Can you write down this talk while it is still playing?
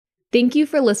Thank you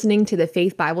for listening to the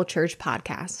Faith Bible Church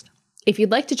podcast. If you'd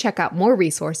like to check out more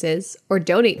resources or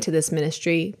donate to this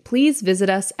ministry, please visit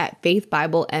us at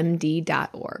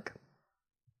faithbiblemd.org.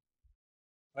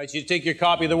 I invite you to take your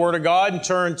copy of the Word of God and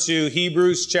turn to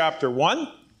Hebrews chapter 1.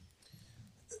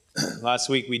 Last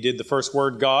week we did the first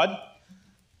word, God.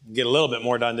 We'll get a little bit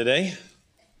more done today.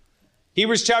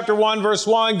 Hebrews chapter 1, verse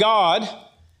 1, God,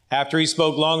 after he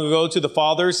spoke long ago to the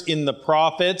fathers in the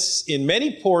prophets, in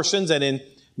many portions and in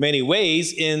many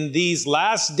ways, in these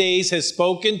last days has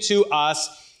spoken to us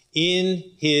in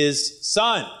his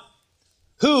Son,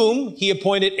 whom he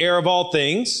appointed heir of all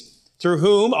things, through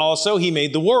whom also he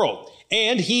made the world.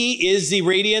 And he is the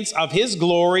radiance of his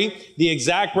glory, the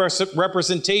exact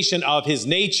representation of his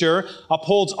nature,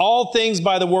 upholds all things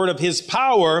by the word of his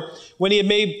power. When he had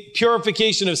made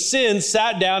purification of sins,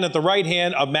 sat down at the right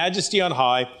hand of majesty on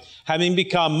high, having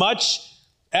become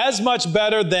as much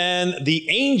better than the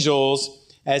angels,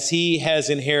 as he has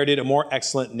inherited a more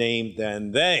excellent name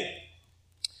than they.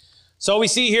 So we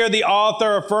see here the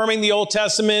author affirming the Old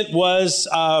Testament was,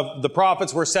 the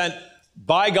prophets were sent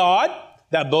by God.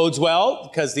 That bodes well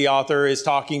because the author is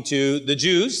talking to the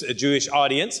Jews, a Jewish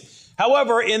audience.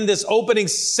 However, in this opening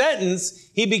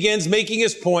sentence, he begins making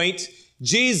his point.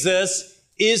 Jesus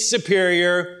is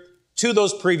superior to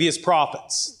those previous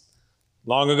prophets.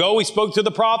 Long ago, we spoke to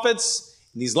the prophets.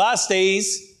 In these last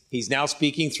days, he's now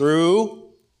speaking through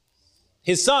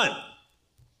his Son.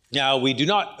 Now, we do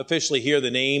not officially hear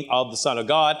the name of the Son of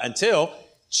God until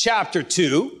chapter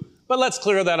 2. But let's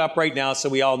clear that up right now so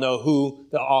we all know who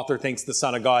the author thinks the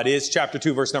Son of God is. Chapter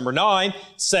 2, verse number 9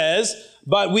 says,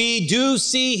 "But we do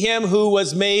see him who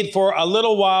was made for a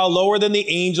little while lower than the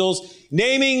angels,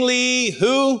 namely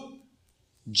who?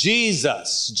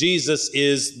 Jesus." Jesus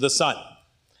is the Son.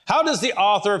 How does the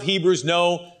author of Hebrews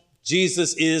know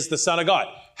Jesus is the Son of God?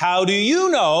 How do you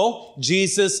know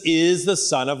Jesus is the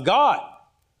Son of God?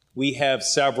 We have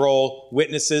several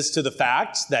witnesses to the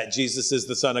fact that Jesus is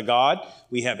the Son of God.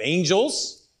 We have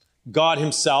angels, God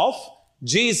himself.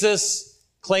 Jesus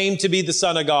claimed to be the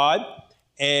Son of God,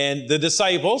 and the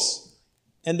disciples,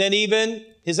 and then even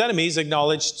his enemies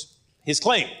acknowledged his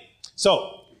claim.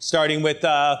 So, starting with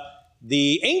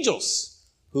the angels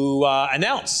who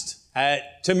announced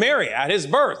to Mary at his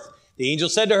birth. The angel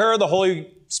said to her, "The Holy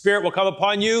Spirit will come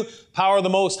upon you. Power of the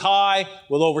Most High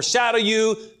will overshadow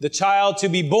you. The child to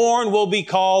be born will be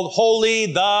called Holy,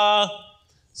 the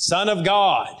Son of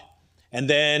God." And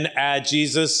then at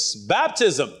Jesus'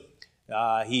 baptism,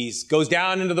 he goes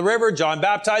down into the river. John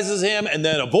baptizes him. And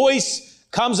then a voice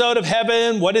comes out of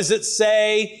heaven. What does it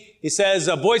say? He says,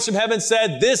 a voice from heaven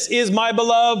said, "This is my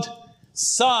beloved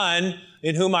Son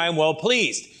in whom I am well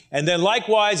pleased." And then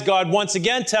likewise, God once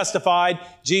again testified,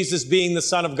 Jesus being the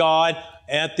Son of God,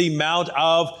 at the Mount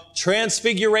of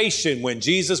Transfiguration, when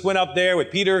Jesus went up there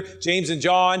with Peter, James, and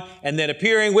John, and then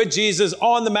appearing with Jesus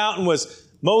on the mountain was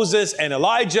Moses and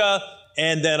Elijah,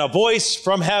 and then a voice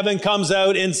from heaven comes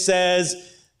out and says,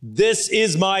 "This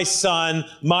is my Son,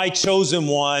 my chosen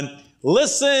one.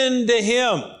 Listen to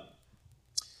him."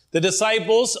 The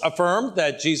disciples affirmed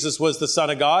that Jesus was the Son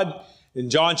of God. In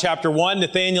John chapter 1,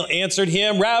 Nathanael answered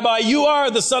him, "Rabbi, you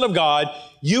are the Son of God.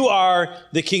 You are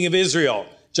the King of Israel."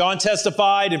 John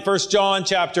testified in 1 John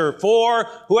chapter 4,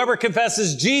 "Whoever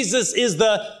confesses Jesus is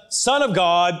the Son of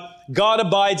God, God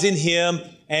abides in him,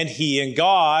 and he in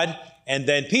God." And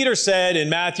then Peter said in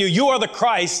Matthew, "You are the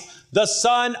Christ, the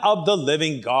Son of the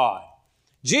living God."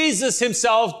 Jesus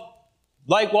himself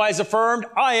likewise affirmed,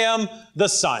 "I am the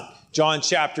Son." John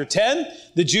chapter 10,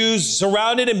 the Jews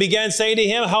surrounded and began saying to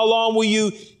him, "How long will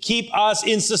you keep us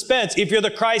in suspense? If you're the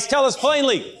Christ, tell us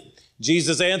plainly."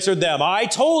 Jesus answered them, "I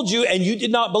told you, and you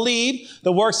did not believe.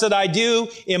 The works that I do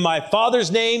in my Father's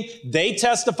name, they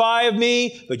testify of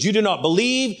me, but you do not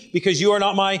believe because you are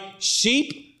not my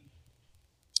sheep.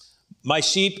 My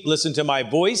sheep listen to my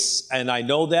voice, and I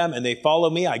know them, and they follow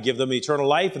me. I give them eternal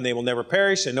life, and they will never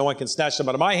perish, and no one can snatch them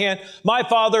out of my hand. My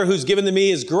Father who's given to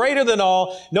me is greater than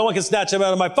all. No one can snatch them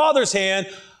out of my Father's hand.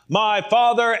 My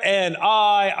Father and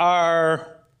I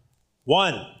are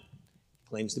one."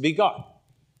 Claims to be God.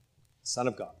 Son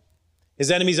of God. His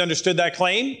enemies understood that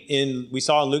claim. We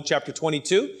saw in Luke chapter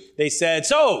 22. They said,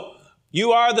 "So,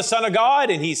 you are the Son of God?"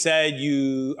 And he said,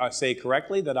 "You say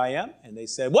correctly that I am." And they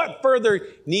said, "What further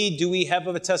need do we have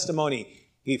of a testimony?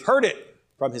 We've heard it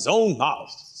from his own mouth."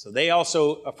 So they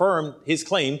also affirmed his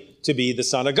claim to be the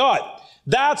Son of God.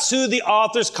 That's who the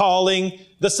author's calling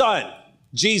the Son,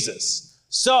 Jesus.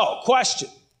 So, question.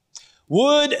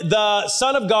 Would the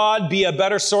Son of God be a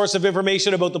better source of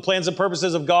information about the plans and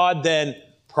purposes of God than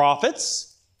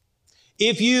prophets?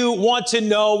 If you want to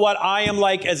know what I am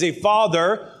like as a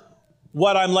father,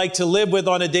 what I'm like to live with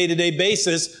on a day-to-day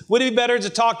basis? Would it be better to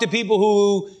talk to people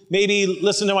who maybe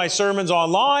listen to my sermons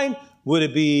online? Would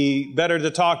it be better to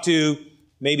talk to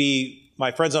maybe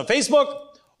my friends on Facebook?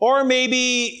 Or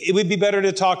maybe it would be better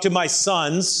to talk to my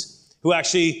sons who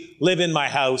actually live in my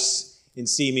house and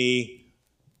see me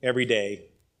every day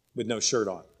with no shirt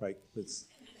on, right?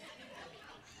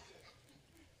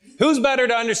 Who's better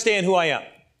to understand who I am?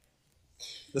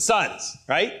 The sons,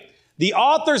 right? The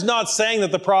author's not saying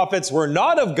that the prophets were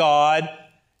not of God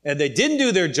and they didn't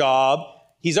do their job.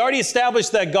 He's already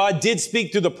established that God did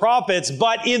speak through the prophets,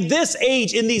 but in this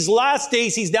age, in these last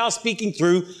days, he's now speaking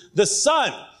through the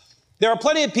Son. There are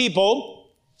plenty of people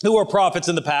who were prophets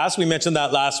in the past. We mentioned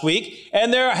that last week.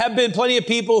 And there have been plenty of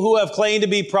people who have claimed to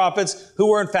be prophets who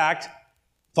were, in fact,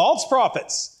 false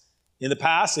prophets in the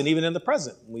past and even in the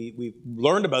present. We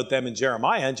learned about them in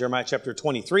Jeremiah chapter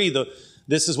 23.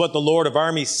 This is what the Lord of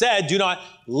armies said. Do not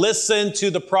listen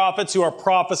to the prophets who are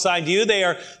prophesying to you. They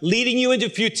are leading you into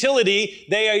futility.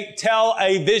 They tell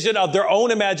a vision of their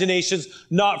own imaginations,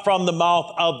 not from the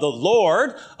mouth of the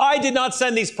Lord. I did not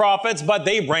send these prophets, but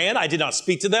they ran. I did not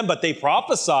speak to them, but they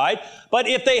prophesied. But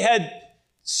if they had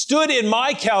stood in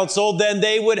my counsel, then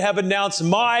they would have announced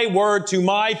my word to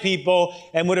my people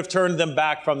and would have turned them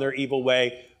back from their evil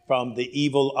way, from the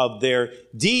evil of their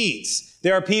deeds.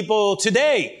 There are people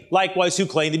today, likewise, who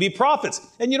claim to be prophets.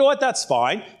 And you know what? That's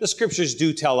fine. The scriptures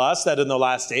do tell us that in the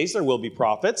last days there will be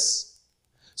prophets.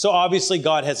 So obviously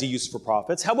God has a use for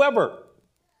prophets. However,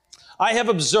 I have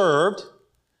observed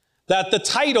that the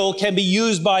title can be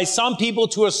used by some people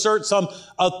to assert some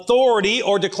authority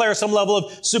or declare some level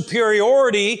of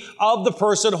superiority of the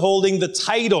person holding the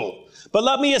title. But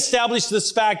let me establish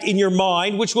this fact in your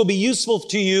mind, which will be useful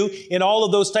to you in all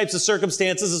of those types of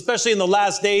circumstances, especially in the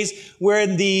last days, where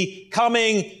the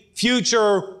coming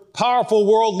future powerful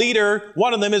world leader,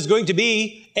 one of them is going to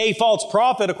be a false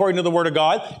prophet, according to the Word of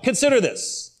God. Consider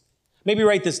this. Maybe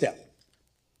write this down.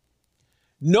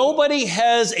 Nobody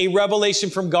has a revelation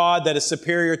from God that is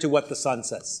superior to what the Son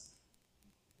says.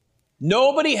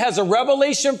 Nobody has a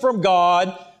revelation from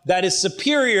God that is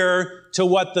superior to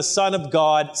what the Son of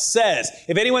God says.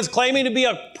 If anyone's claiming to be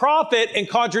a prophet and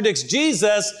contradicts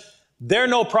Jesus, they're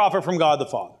no prophet from God the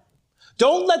Father.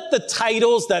 Don't let the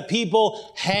titles that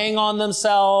people hang on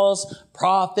themselves,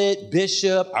 prophet,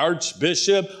 bishop,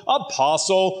 archbishop,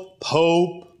 apostle,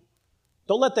 pope,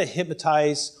 don't let that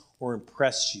hypnotize or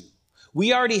impress you.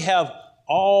 We already have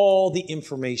all the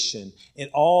information and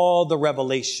all the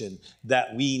revelation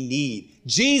that we need.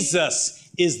 Jesus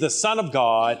is the Son of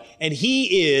God, and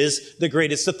he is the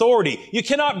greatest authority. You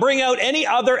cannot bring out any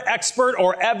other expert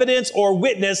or evidence or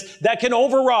witness that can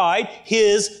override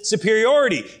his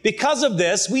superiority. Because of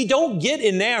this, we don't get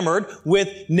enamored with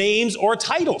names or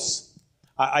titles.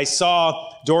 I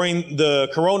saw during the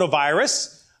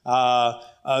coronavirus,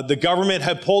 the government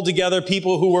had pulled together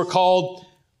people who were called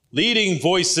leading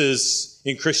voices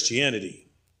in Christianity.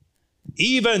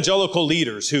 Evangelical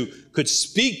leaders who could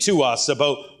speak to us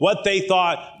about what they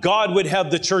thought God would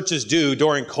have the churches do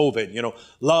during COVID. You know,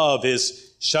 love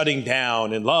is shutting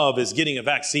down and love is getting a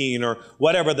vaccine or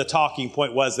whatever the talking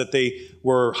point was that they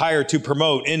were hired to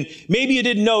promote. And maybe you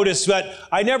didn't notice, but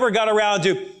I never got around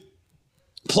to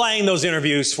playing those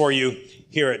interviews for you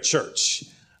here at church.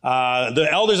 The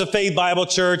Elders of Faith Bible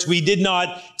Church, we did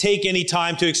not take any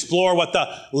time to explore what the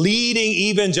leading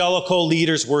evangelical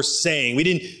leaders were saying. We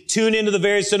didn't tune into the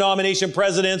various denomination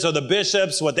presidents or the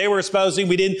bishops, what they were espousing.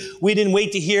 We didn't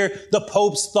wait to hear the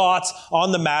Pope's thoughts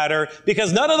on the matter,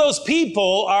 because none of those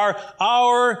people are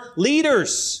our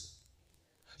leaders.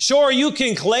 Sure, you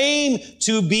can claim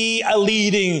to be a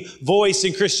leading voice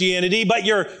in Christianity, but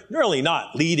you're really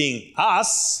not leading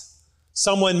us.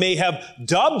 Someone may have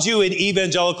dubbed you an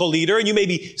evangelical leader, and you may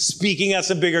be speaking at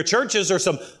some bigger churches or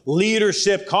some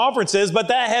leadership conferences, but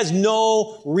that has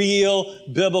no real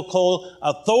biblical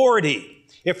authority.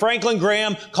 If Franklin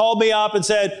Graham called me up and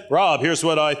said, Rob, here's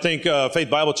what I think Faith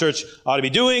Bible Church ought to be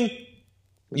doing,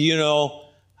 you know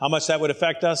how much that would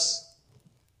affect us?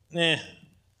 Now,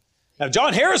 if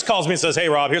John Harris calls me and says, hey,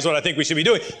 Rob, here's what I think we should be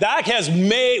doing, that has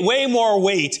way more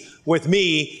weight with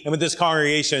me and with this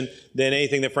congregation than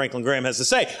anything that Franklin Graham has to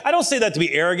say. I don't say that to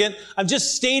be arrogant. I'm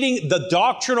just stating the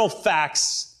doctrinal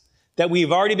facts that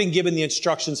we've already been given the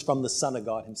instructions from the Son of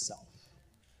God himself.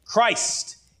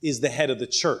 Christ is the head of the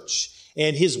church,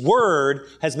 and his word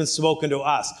has been spoken to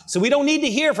us. So we don't need to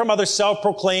hear from other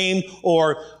self-proclaimed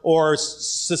or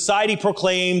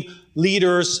society-proclaimed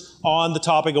leaders on the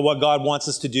topic of what God wants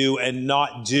us to do and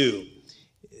not do.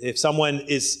 If someone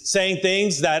is saying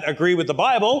things that agree with the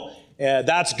Bible,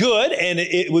 that's good, and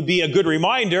it would be a good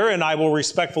reminder, and I will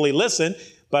respectfully listen.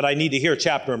 but I need to hear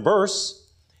chapter and verse.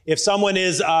 If someone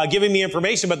is giving me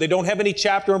information, but they don't have any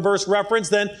chapter and verse reference,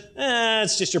 then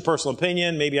it's just your personal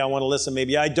opinion. Maybe I want to listen,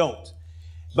 maybe I don't.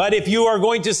 But if you are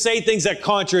going to say things that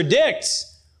contradict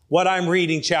what I'm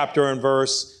reading chapter and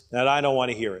verse, then I don't want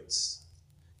to hear it.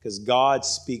 Because God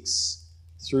speaks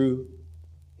through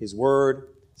His Word,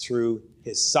 through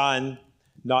His Son,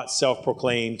 not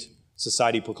self-proclaimed,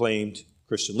 society-proclaimed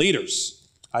Christian leaders.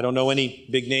 I don't know any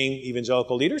big-name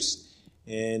evangelical leaders,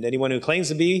 and anyone who claims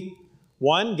to be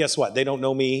one, guess what? They don't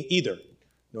know me either,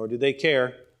 nor do they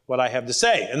care what I have to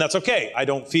say. And that's okay. I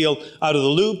don't feel out of the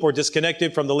loop or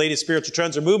disconnected from the latest spiritual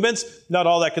trends or movements. Not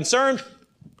all that concerned,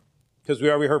 because we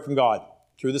already heard from God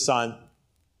through the Son,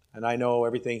 and I know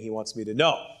everything He wants me to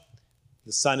know.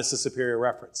 The Son is the superior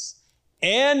reference.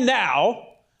 And now,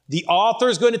 the author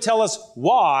is going to tell us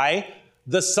why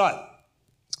the Son.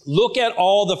 Look at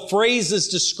all the phrases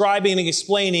describing and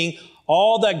explaining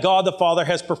all that God the Father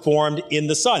has performed in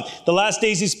the Son. The last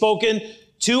days He's spoken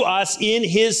to us in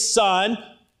His Son,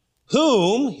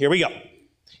 whom, here we go,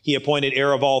 He appointed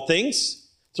heir of all things,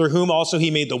 through whom also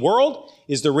He made the world,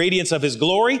 is the radiance of His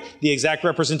glory, the exact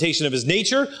representation of His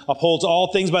nature, upholds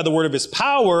all things by the word of His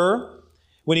power,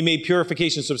 when He made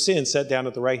purifications of sin, sat down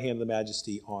at the right hand of the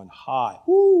Majesty on high.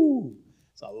 Woo!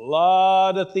 There's a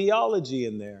lot of theology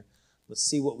in there. Let's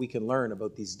see what we can learn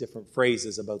about these different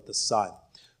phrases about the Son.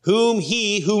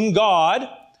 Whom God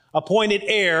appointed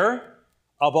heir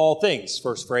of all things.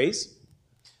 First phrase.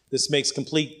 This makes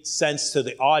complete sense to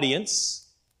the audience.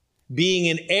 Being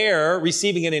an heir,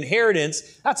 receiving an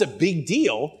inheritance, that's a big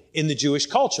deal in the Jewish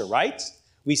culture, right?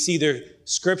 We see their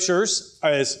scriptures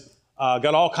as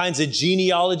got all kinds of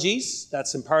genealogies.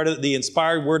 That's in part of the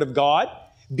inspired word of God.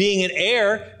 Being an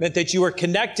heir meant that you were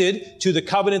connected to the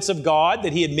covenants of God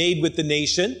that He had made with the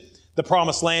nation. The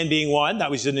promised land being one, that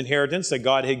was an inheritance that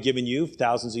God had given you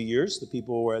thousands of years. The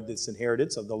people were this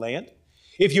inheritance of the land.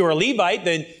 If you were a Levite,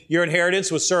 then your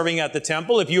inheritance was serving at the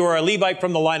temple. If you were a Levite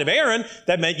from the line of Aaron,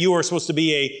 that meant you were supposed to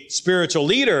be a spiritual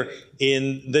leader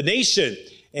in the nation.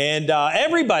 And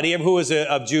everybody who was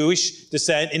of Jewish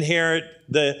descent inherit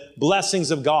the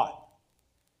blessings of God.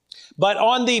 But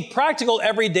on the practical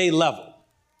everyday level,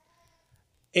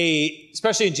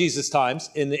 especially in Jesus' times,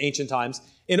 in the ancient times,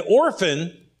 an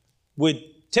orphan would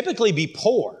typically be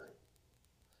poor,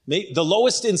 the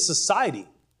lowest in society.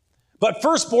 But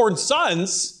firstborn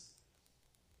sons,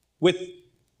 with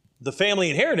the family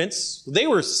inheritance, they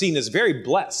were seen as very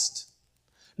blessed.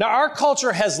 Now, our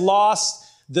culture has lost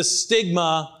the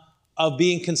stigma of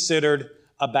being considered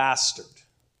a bastard.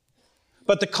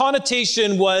 But the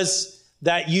connotation was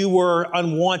that you were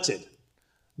unwanted.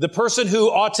 The person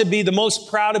who ought to be the most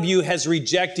proud of you has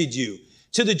rejected you.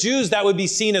 To the Jews, that would be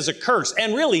seen as a curse.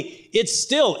 And really, it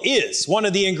still is one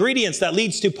of the ingredients that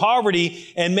leads to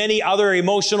poverty and many other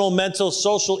emotional, mental,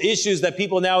 social issues that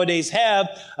people nowadays have.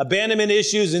 Abandonment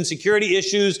issues, insecurity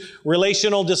issues,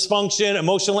 relational dysfunction,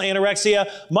 emotional anorexia.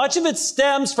 Much of it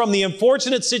stems from the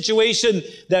unfortunate situation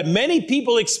that many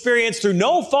people experience through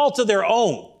no fault of their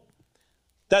own,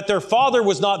 that their father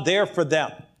was not there for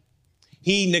them.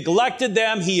 He neglected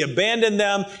them, he abandoned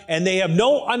them, and they have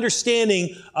no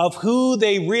understanding of who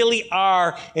they really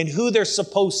are and who they're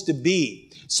supposed to be.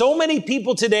 So many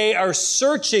people today are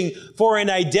searching for an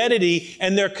identity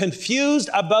and they're confused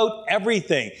about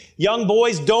everything. Young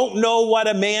boys don't know what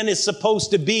a man is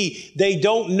supposed to be. They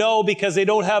don't know because they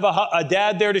don't have a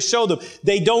dad there to show them.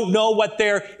 They don't know what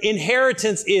their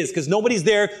inheritance is because nobody's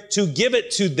there to give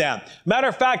it to them. Matter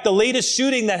of fact, the latest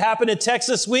shooting that happened in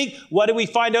Texas this week, what did we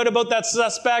find out about that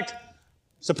suspect?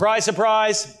 Surprise,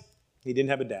 surprise, he didn't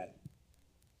have a dad.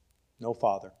 No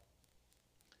father.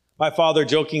 My father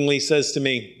jokingly says to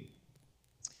me,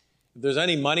 if there's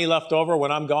any money left over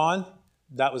when I'm gone,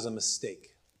 that was a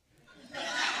mistake.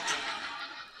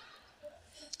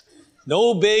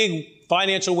 No big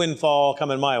financial windfall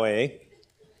coming my way.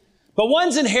 But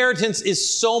one's inheritance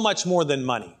is so much more than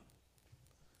money.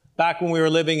 Back when we were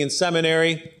living in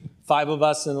seminary, 5 of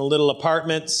us in little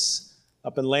apartments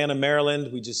up in Lanham,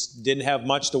 Maryland, we just didn't have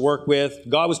much to work with.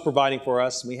 God was providing for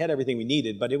us, and we had everything we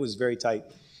needed, but it was very tight.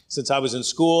 Since I was in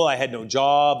school, I had no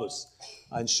job, was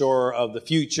unsure of the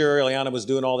future. Eliana was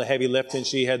doing all the heavy lifting.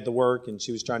 She had the work, and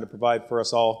she was trying to provide for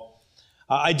us all.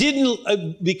 I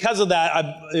didn't, because of that,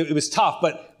 it was tough,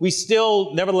 but we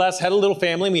still, nevertheless, had a little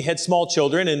family. We had small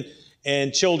children,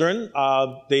 and children,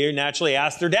 they naturally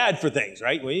ask their dad for things,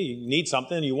 right? Well, you need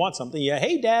something, you want something. Yeah,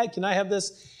 hey, Dad, can I have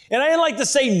this? And I didn't like to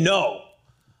say no,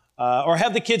 or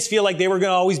have the kids feel like they were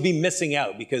going to always be missing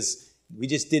out because we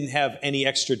just didn't have any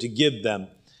extra to give them.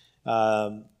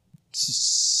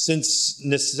 since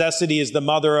necessity is the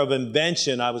mother of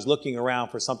invention, I was looking around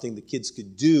for something the kids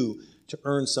could do to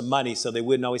earn some money so they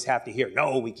wouldn't always have to hear,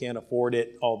 no, we can't afford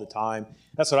it all the time.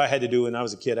 That's what I had to do when I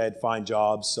was a kid. I had to find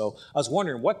jobs. So I was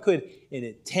wondering, what could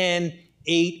 10,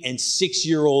 8, and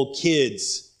 6-year-old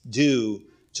kids do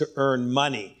to earn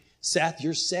money? Seth,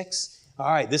 you're 6?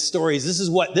 All right, this is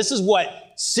what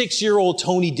 6-year-old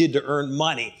Tony did to earn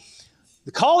money.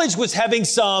 The college was having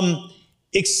some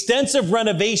extensive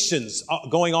renovations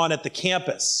going on at the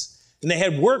campus. And they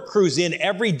had work crews in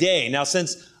every day. Now,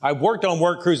 since I've worked on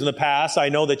work crews in the past, I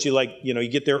know that you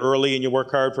get there early and you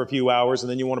work hard for a few hours and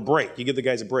then you want a break. You give the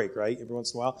guys a break, right? Every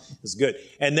once in a while. It's good.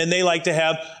 And then they like to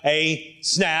have a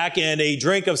snack and a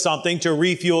drink of something to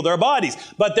refuel their bodies.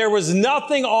 But there was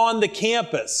nothing on the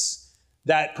campus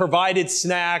that provided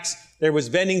snacks. There was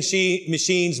vending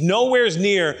machines nowhere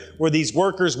near where these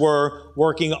workers were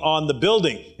working on the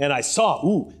building. And I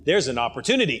saw, there's an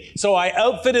opportunity. So I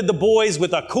outfitted the boys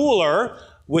with a cooler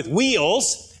with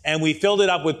wheels, and we filled it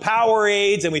up with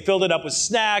Powerades, and we filled it up with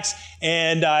snacks,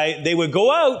 and they would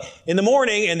go out in the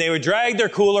morning, and they would drag their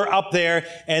cooler up there,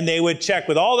 and they would check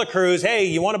with all the crews, hey,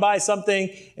 you want to buy something?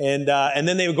 And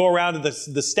then they would go around to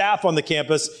the staff on the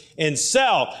campus and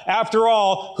sell. After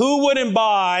all, who wouldn't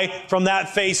buy from that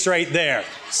face right there?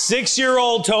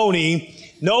 6-year-old Tony.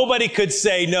 Nobody could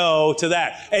say no to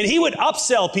that. And he would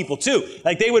upsell people too.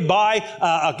 Like they would buy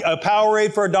a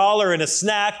Powerade for $1 and a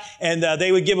snack, and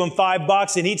they would give him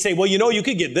 $5, and he'd say, well, you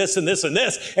could get this and this and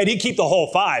this, and he'd keep the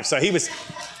whole 5. So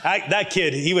that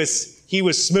kid, he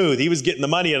was smooth. He was getting the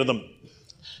money out of them.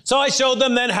 So I showed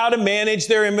them then how to manage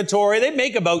their inventory. They'd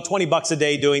make about $20 a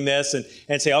day doing this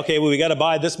and say, okay, well, we got to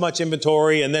buy this much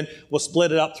inventory, and then we'll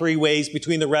split it up 3 ways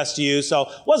between the rest of you. So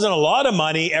it wasn't a lot of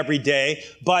money every day,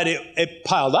 but it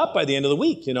piled up by the end of the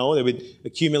week. They would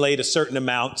accumulate a certain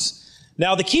amount.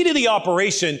 Now, the key to the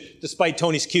operation, despite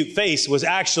Tony's cute face, was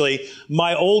actually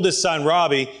my oldest son,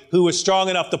 Robbie, who was strong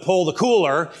enough to pull the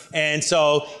cooler. And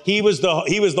so he was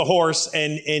the horse,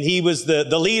 and he was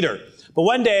the leader. But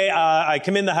one day, I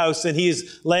come in the house, and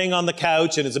he's laying on the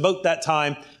couch, and it's about that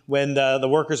time when the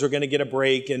workers were going to get a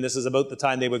break, and this is about the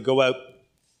time they would go out.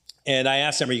 And I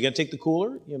asked him, are you going to take the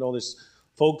cooler? There's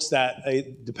folks that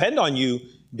depend on you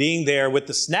being there with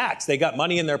the snacks. They got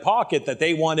money in their pocket that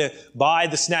they want to buy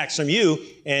the snacks from you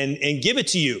and give it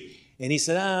to you. And he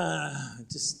said, I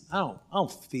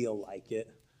don't feel like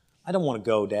it. I don't want to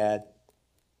go, Dad.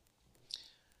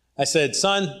 I said,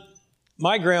 son,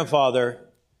 my grandfather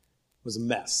was a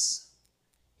mess.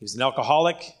 He was an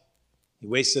alcoholic. He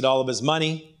wasted all of his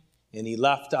money, and he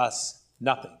left us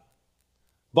nothing.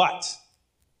 But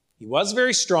he was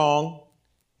very strong,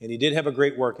 and he did have a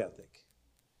great work ethic.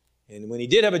 And when he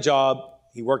did have a job,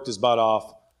 he worked his butt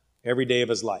off every day of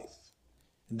his life.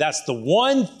 And that's the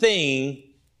one thing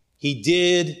he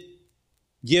did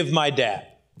give my dad.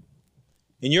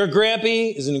 And your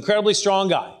grampy is an incredibly strong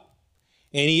guy.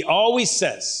 And he always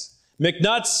says,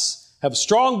 McNutts have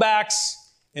strong backs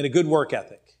and a good work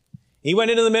ethic. He went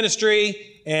into the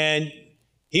ministry, and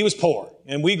he was poor.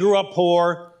 And we grew up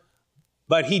poor,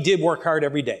 but he did work hard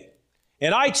every day.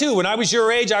 And I too, when I was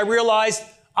your age, I realized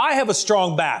I have a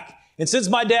strong back. And since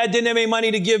my dad didn't have any money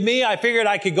to give me, I figured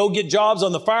I could go get jobs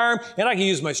on the farm, and I could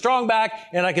use my strong back,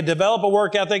 and I could develop a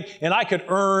work ethic, and I could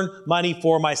earn money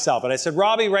for myself. And I said,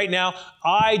 Robbie, right now,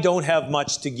 I don't have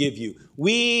much to give you.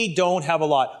 We don't have a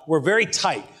lot. We're very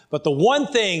tight. But the one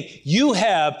thing you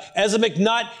have as a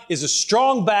McNutt is a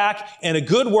strong back and a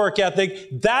good work ethic.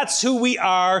 That's who we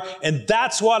are, and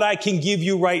that's what I can give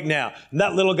you right now. And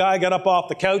that little guy got up off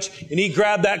the couch, and he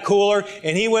grabbed that cooler,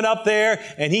 and he went up there,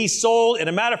 and he sold. And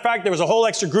a matter of fact, there was a whole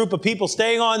extra group of people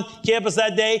staying on campus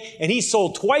that day, and he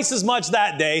sold twice as much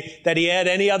that day that he had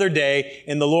any other day.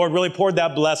 And the Lord really poured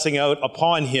that blessing out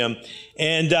upon him.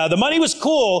 And the money was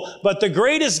cool, but the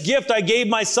greatest gift I gave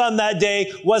my son that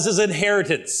day was his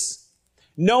inheritance.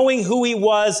 Knowing who he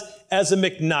was as a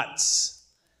McNutts.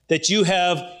 That you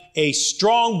have a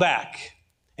strong back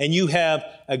and you have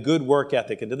a good work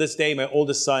ethic. And to this day, my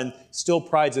oldest son still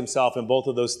prides himself in both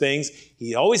of those things.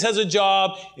 He always has a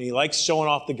job, and he likes showing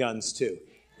off the guns too.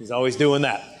 He's always doing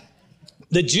that.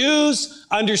 The Jews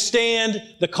understand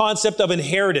the concept of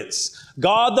inheritance.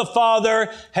 God the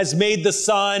Father has made the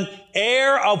Son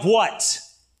heir of what?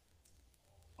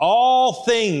 All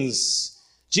things.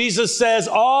 Jesus says,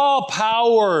 all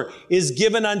power is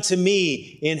given unto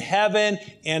me in heaven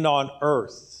and on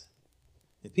earth.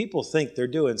 And people think they're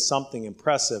doing something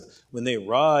impressive when they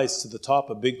rise to the top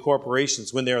of big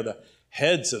corporations, when they're the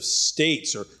heads of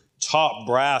states or top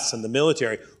brass in the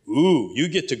military. Ooh, you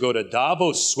get to go to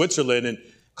Davos, Switzerland, and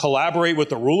collaborate with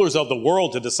the rulers of the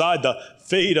world to decide the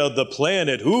fate of the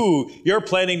planet. You're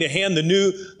planning to hand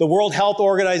the World Health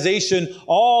Organization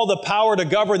all the power to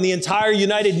govern the entire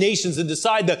United Nations and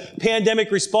decide the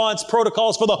pandemic response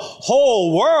protocols for the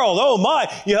whole world. Oh my,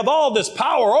 you have all this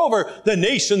power over the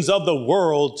nations of the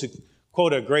world. To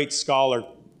quote a great scholar,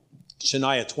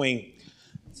 Shania Twain,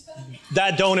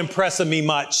 that don't impress me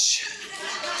much.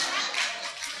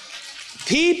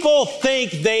 People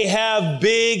think they have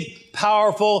big,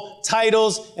 powerful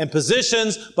titles and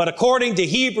positions, but according to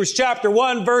Hebrews chapter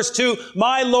 1, verse 2,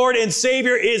 my Lord and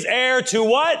Savior is heir to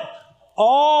what?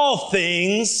 All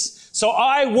things. So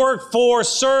I work for,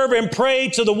 serve, and pray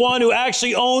to the one who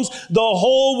actually owns the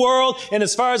whole world. And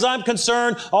as far as I'm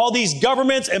concerned, all these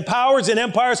governments and powers and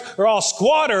empires are all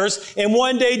squatters. And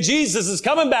one day Jesus is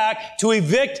coming back to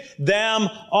evict them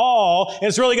all. And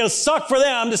it's really going to suck for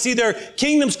them to see their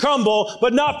kingdoms crumble,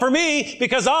 but not for me,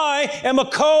 because I am a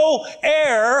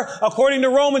co-heir. According to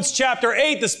Romans chapter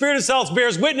 8, the Spirit itself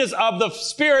bears witness of the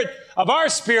Spirit of our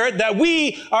spirit that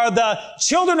we are the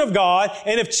children of God.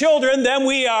 And if children, then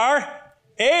we are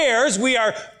heirs. We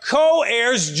are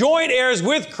co-heirs, joint heirs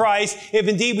with Christ. If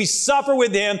indeed we suffer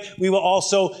with him, we will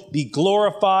also be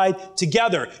glorified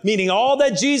together. Meaning all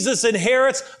that Jesus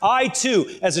inherits, I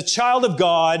too, as a child of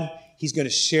God, he's going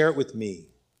to share it with me.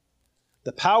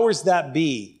 The powers that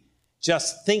be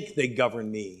just think they govern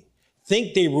me,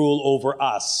 think they rule over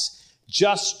us.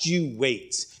 Just you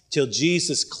wait till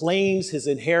Jesus claims his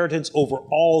inheritance over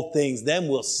all things. Then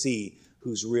we'll see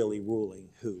who's really ruling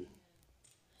who.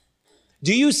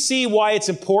 Do you see why it's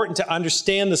important to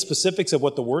understand the specifics of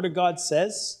what the Word of God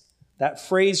says? That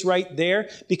phrase right there.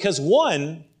 Because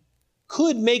one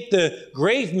could make the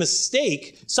grave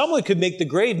mistake, someone could make the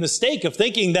grave mistake of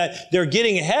thinking that they're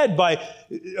getting ahead by,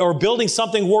 or building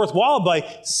something worthwhile by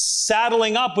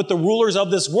saddling up with the rulers of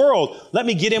this world. Let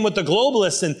me get in with the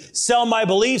globalists and sell my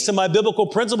beliefs and my biblical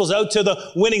principles out to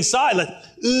the winning side. Let's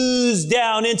ooze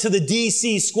down into the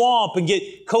DC swamp and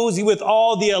get cozy with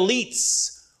all the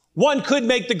elites. One could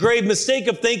make the grave mistake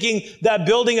of thinking that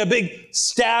building a big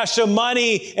stash of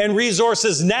money and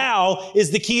resources now is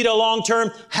the key to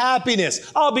long-term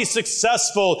happiness. I'll be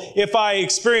successful if I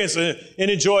experience and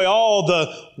enjoy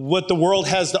what the world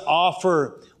has to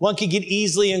offer. One can get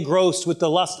easily engrossed with the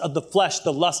lust of the flesh,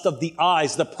 the lust of the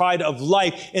eyes, the pride of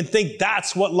life, and think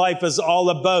that's what life is all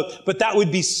about. But that would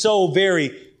be so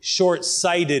very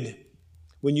short-sighted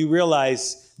when you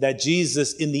realize that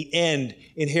Jesus, in the end,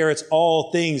 inherits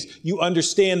all things. You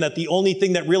understand that the only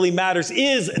thing that really matters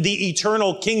is the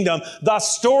eternal kingdom.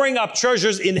 Thus, storing up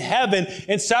treasures in heaven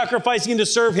and sacrificing to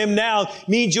serve him now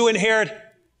means you inherit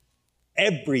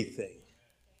everything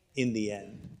in the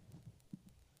end.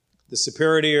 The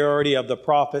superiority of the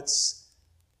prophets,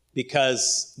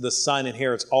 because the Son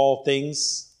inherits all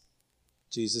things.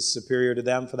 Jesus is superior to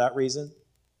them for that reason.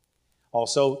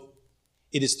 Also,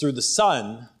 it is through the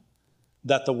Son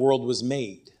that the world was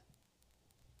made,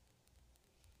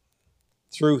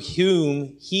 through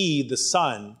whom he, the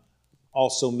Son,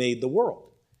 also made the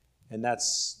world. And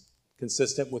that's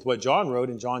consistent with what John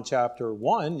wrote in John chapter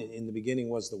 1. In the beginning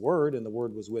was the Word, and the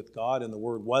Word was with God, and the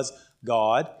Word was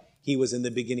God. He was in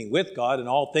the beginning with God, and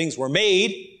all things were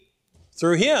made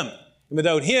through him. And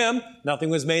without him, nothing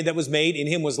was made that was made. In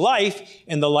him was life,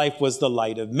 and the life was the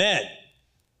light of men.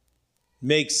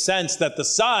 Makes sense that the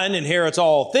Son inherits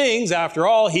all things. After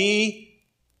all, he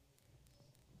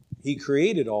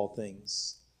created all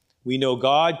things. We know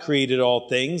God created all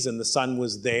things, and the Son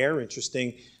was there.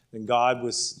 Interesting, when God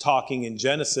was talking in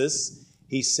Genesis,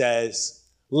 he says,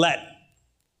 let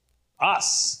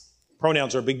us,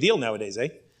 pronouns are a big deal nowadays, eh?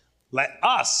 Let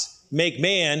us make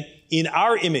man in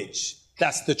our image.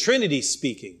 That's the Trinity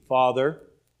speaking. Father,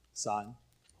 Son,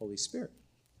 Holy Spirit.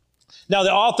 Now,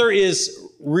 the author is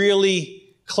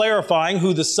really clarifying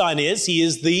who the Son is. He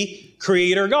is the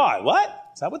Creator God.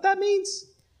 What? Is that what that means?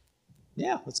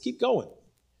 Yeah, let's keep going.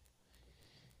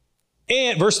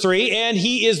 And verse 3, and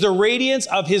he is the radiance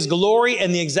of his glory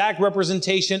and the exact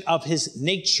representation of his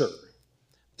nature.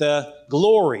 The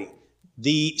glory,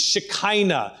 the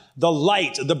Shekinah, the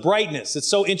light, the brightness. It's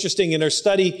so interesting. In our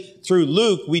study through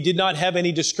Luke, we did not have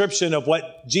any description of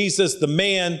what Jesus, the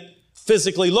man,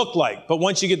 physically looked like. But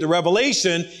once you get to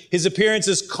Revelation, his appearance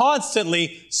is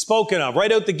constantly spoken of.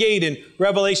 Right out the gate in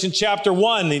Revelation chapter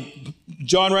 1,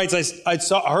 John writes, I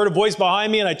heard a voice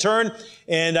behind me, and I turned,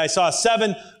 and I saw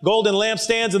 7 golden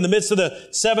lampstands. In the midst of the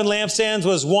 7 lampstands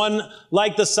was one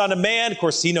like the Son of Man. Of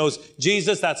course, he knows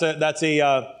Jesus. That's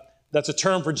a That's a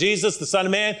term for Jesus, the Son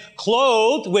of Man,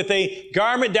 clothed with a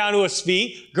garment down to his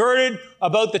feet, girded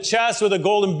about the chest with a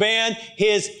golden band.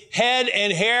 His head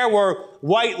and hair were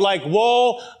white like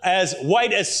wool, as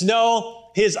white as snow.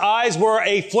 His eyes were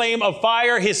a flame of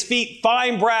fire. His feet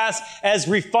fine brass, as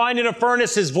refined in a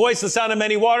furnace. His voice the sound of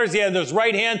many waters. He had in his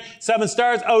right hand 7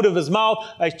 stars, out of his mouth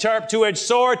a sharp two-edged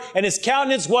sword. And his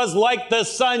countenance was like the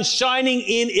sun shining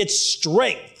in its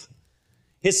strength.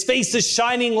 His face is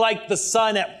shining like the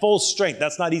sun at full strength.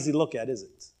 That's not easy to look at, is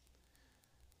it?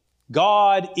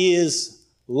 God is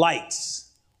light.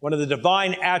 One of the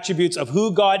divine attributes of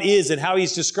who God is and how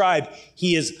he's described,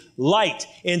 he is light.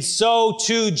 And so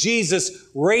too Jesus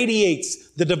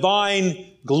radiates the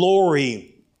divine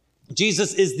glory.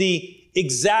 Jesus is the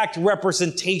exact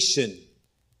representation,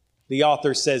 the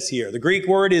author says here. The Greek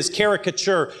word is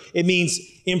caricature. It means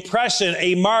impression,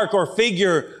 a mark or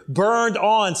figure burned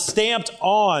on, stamped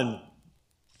on.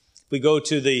 If we go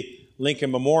to the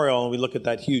Lincoln Memorial and we look at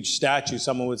that huge statue,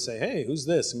 someone would say, hey, who's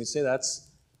this? And we'd say, that's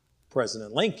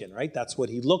President Lincoln, right? That's what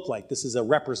he looked like. This is a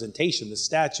representation, the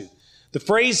statue. The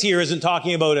phrase here isn't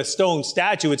talking about a stone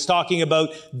statue. It's talking about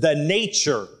the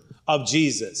nature of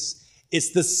Jesus.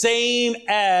 It's the same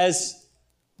as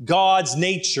God's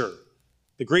nature.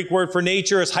 The Greek word for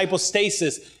nature is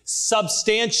hypostasis,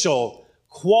 substantial,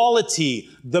 quality,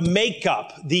 the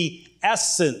makeup, the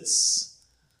essence.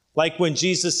 Like when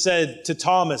Jesus said to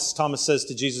Thomas says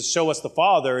to Jesus, show us the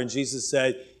Father. And Jesus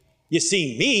said, you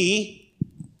seen me,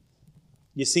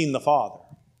 you seen the Father.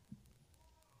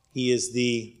 He is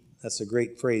that's a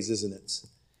great phrase, isn't it?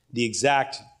 The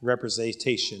exact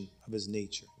representation of his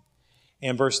nature.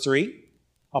 And verse 3,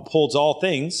 upholds all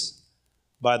things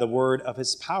by the word of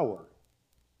his power.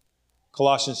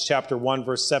 Colossians chapter 1,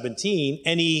 verse 17,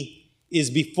 and he is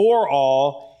before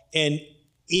all, and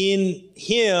in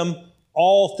him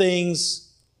all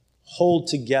things hold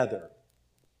together.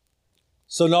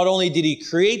 So not only did he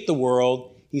create the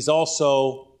world, he's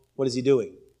also, what is he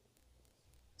doing?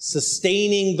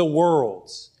 Sustaining the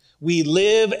world. We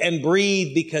live and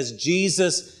breathe because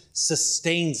Jesus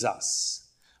sustains us.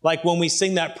 Like when we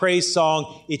sing that praise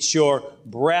song, it's your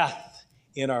breath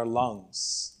in our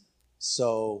lungs.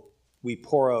 So we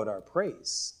pour out our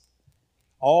praise.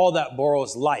 All that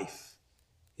borrows life,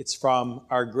 it's from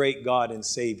our great God and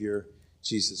Savior,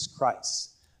 Jesus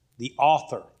Christ, the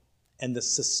author and the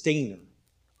sustainer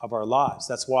of our lives.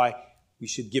 That's why we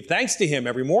should give thanks to him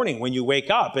every morning when you wake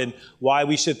up, and why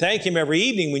we should thank him every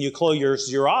evening when you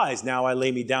close your eyes. Now I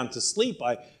lay me down to sleep.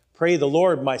 I pray the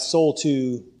Lord my soul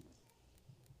to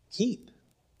keep,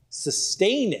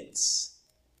 sustain it.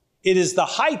 It is the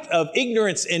height of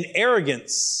ignorance and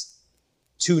arrogance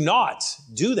to not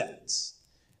do that.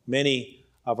 Many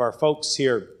of our folks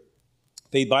here,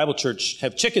 Faith Bible Church,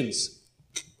 have chickens,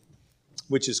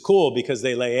 which is cool because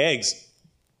they lay eggs,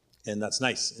 and that's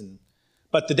nice.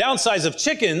 But the downsides of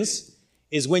chickens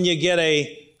is when you get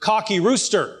a cocky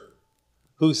rooster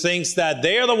who thinks that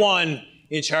they're the one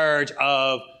in charge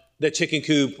of the chicken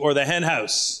coop or the hen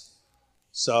house.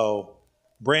 So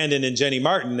Brandon and Jenny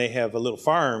Martin, they have a little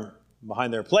farm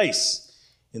behind their place.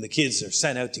 And the kids are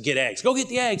sent out to get eggs. Go get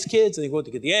the eggs, kids. And they go out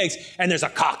to get the eggs. And there's a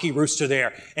cocky rooster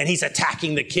there. And he's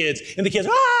attacking the kids. And the kids,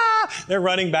 they're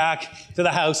running back to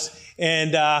the house.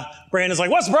 And Brandon's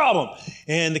like, what's the problem?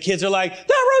 And the kids are like,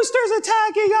 the rooster's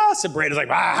attacking us. And Brandon's like,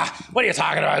 what are you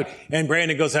talking about? And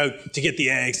Brandon goes out to get the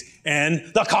eggs.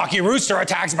 And the cocky rooster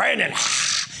attacks Brandon.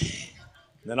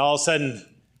 And then all of a sudden,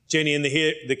 Jenny and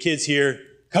the kids hear,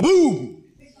 kaboom!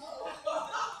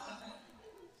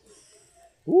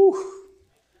 Woo!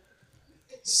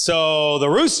 So the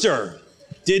rooster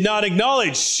did not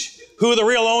acknowledge who the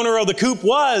real owner of the coop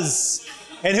was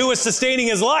and who was sustaining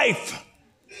his life.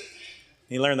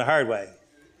 He learned the hard way.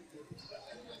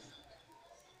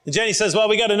 And Jenny says, well,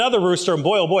 we got another rooster, and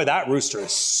boy, oh boy, that rooster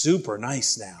is super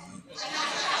nice now.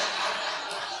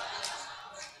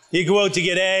 You go out to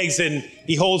get eggs, and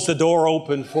he holds the door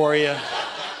open for you.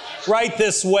 Right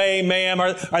this way, ma'am.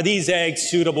 Are these eggs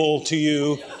suitable to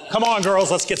you? Come on,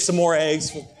 girls, let's get some more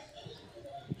eggs.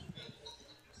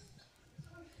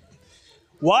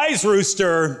 Wise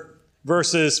rooster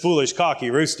versus foolish, cocky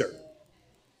rooster.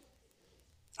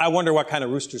 I wonder what kind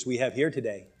of roosters we have here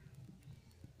today.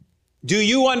 Do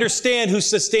you understand who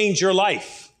sustains your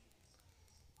life?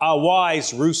 A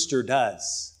wise rooster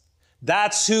does.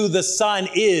 That's who the Son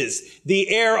is, the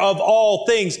heir of all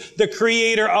things, the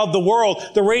creator of the world,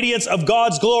 the radiance of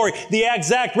God's glory, the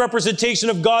exact representation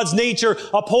of God's nature,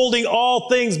 upholding all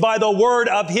things by the word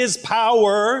of his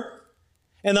power.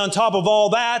 And on top of all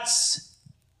that,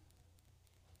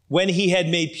 when he had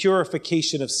made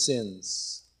purification of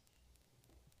sins.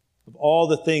 of all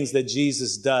the things that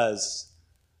Jesus does,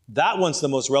 that one's the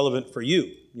most relevant for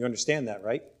you. You understand that,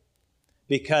 right?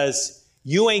 Because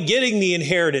you ain't getting the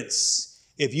inheritance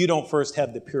if you don't first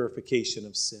have the purification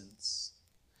of sins.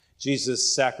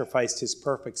 Jesus sacrificed his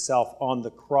perfect self on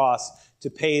the cross to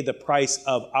pay the price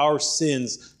of our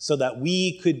sins so that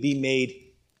we could be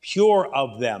made pure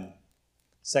of them.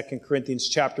 2 Corinthians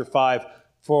chapter 5,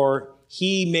 for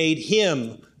he made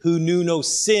him who knew no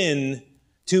sin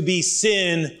to be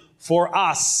sin for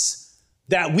us,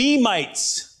 that we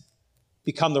might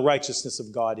become the righteousness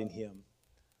of God in him.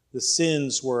 The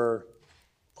sins were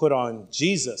put on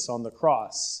Jesus on the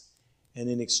cross, and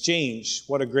in exchange,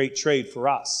 what a great trade for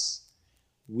us.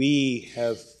 We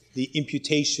have the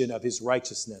imputation of his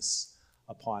righteousness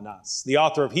upon us. The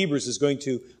author of Hebrews is going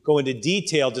to go into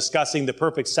detail discussing the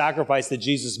perfect sacrifice that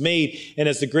Jesus made. And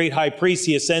as the great high priest,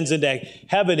 he ascends into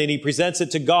heaven and he presents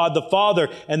it to God the Father.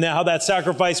 And then how that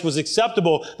sacrifice was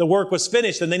acceptable. The work was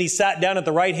finished. And then he sat down at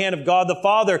the right hand of God the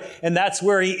Father. And that's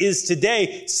where he is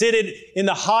today, seated in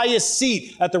the highest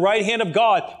seat at the right hand of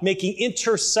God, making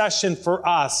intercession for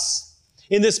us.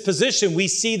 In this position, we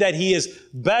see that he is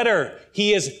better.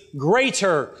 He is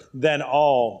greater than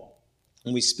all.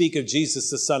 When we speak of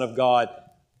Jesus, the Son of God,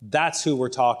 that's who we're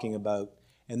talking about.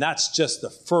 And that's just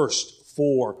the first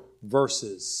 4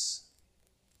 verses.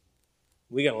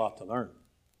 We got a lot to learn.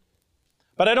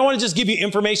 But I don't want to just give you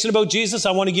information about Jesus.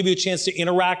 I want to give you a chance to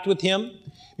interact with him.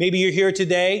 Maybe you're here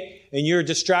today and you're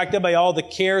distracted by all the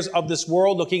cares of this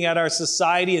world, looking at our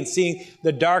society and seeing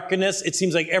the darkness. It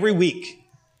seems like every week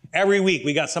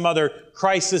we got some other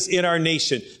crisis in our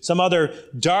nation, some other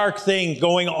dark thing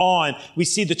going on. We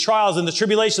see the trials and the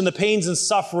tribulation, the pains and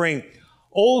suffering.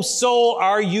 Oh, soul,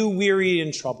 are you weary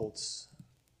and troubled?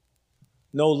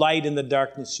 No light in the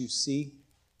darkness you see.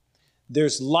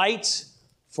 There's light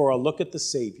for a look at the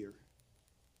Savior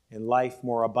and life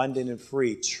more abundant and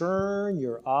free. Turn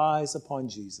your eyes upon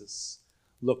Jesus.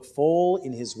 Look full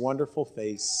in his wonderful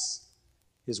face,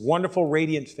 his wonderful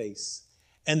radiant face,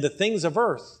 and the things of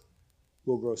earth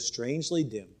will grow strangely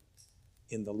dim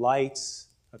in the light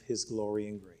of his glory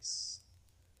and grace.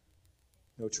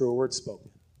 No truer word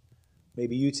spoken.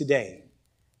 Maybe you today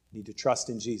need to trust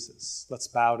in Jesus. Let's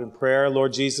bow in prayer.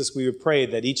 Lord Jesus, we would pray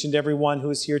that each and every one who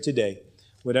is here today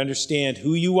would understand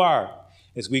who you are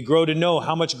as we grow to know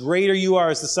how much greater you are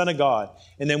as the Son of God,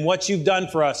 and then what you've done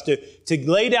for us to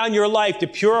lay down your life to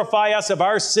purify us of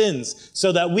our sins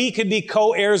so that we could be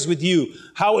co-heirs with you.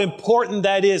 How important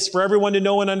that is for everyone to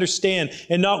know and understand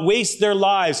and not waste their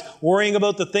lives worrying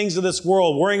about the things of this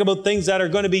world, worrying about things that are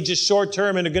going to be just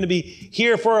short-term and are going to be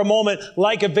here for a moment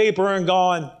like a vapor and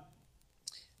gone.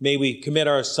 May we commit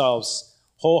ourselves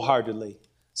wholeheartedly.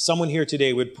 Someone here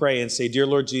today would pray and say, Dear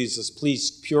Lord Jesus,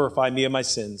 please purify me of my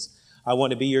sins. I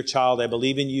want to be your child. I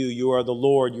believe in you. You are the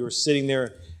Lord. You are sitting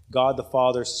there, God the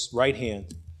Father's right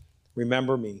hand.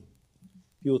 Remember me.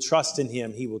 If you will trust in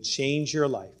him, he will change your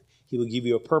life. He will give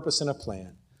you a purpose and a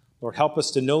plan. Lord, help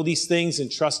us to know these things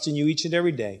and trust in you each and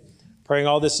every day. Praying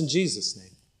all this in Jesus'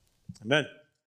 name. Amen.